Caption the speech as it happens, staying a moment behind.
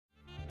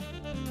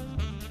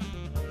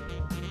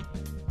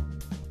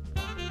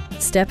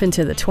Step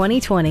into the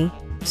 2020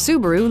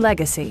 Subaru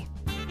Legacy.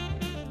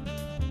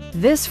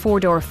 This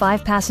four-door,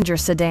 five-passenger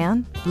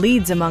sedan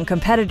leads among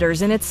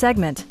competitors in its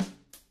segment.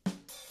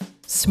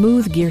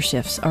 Smooth gear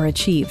shifts are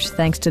achieved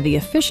thanks to the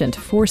efficient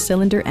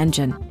four-cylinder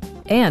engine.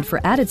 And for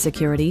added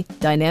security,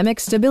 dynamic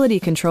stability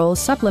control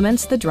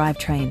supplements the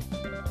drivetrain.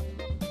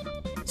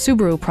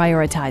 Subaru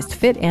prioritized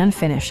fit and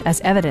finish as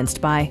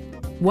evidenced by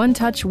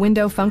one-touch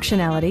window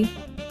functionality,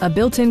 a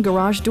built-in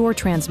garage door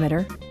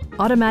transmitter,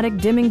 automatic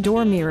dimming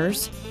door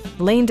mirrors,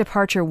 lane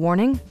departure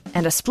warning,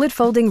 and a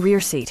split-folding rear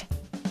seat.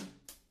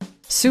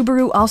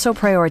 Subaru also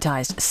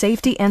prioritized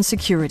safety and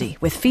security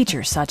with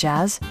features such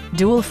as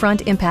dual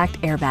front impact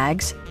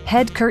airbags,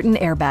 head curtain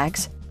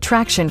airbags,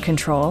 traction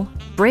control,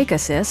 brake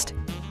assist,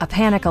 a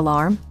panic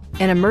alarm,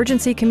 an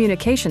emergency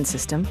communication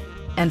system,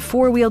 and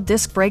four-wheel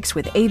disc brakes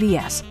with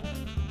ABS.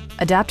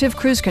 Adaptive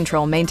Cruise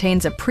Control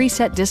maintains a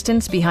preset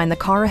distance behind the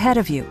car ahead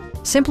of you,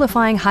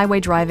 simplifying highway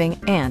driving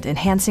and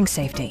enhancing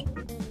safety.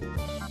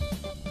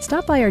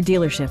 Stop by our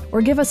dealership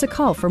or give us a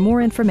call for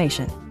more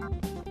information.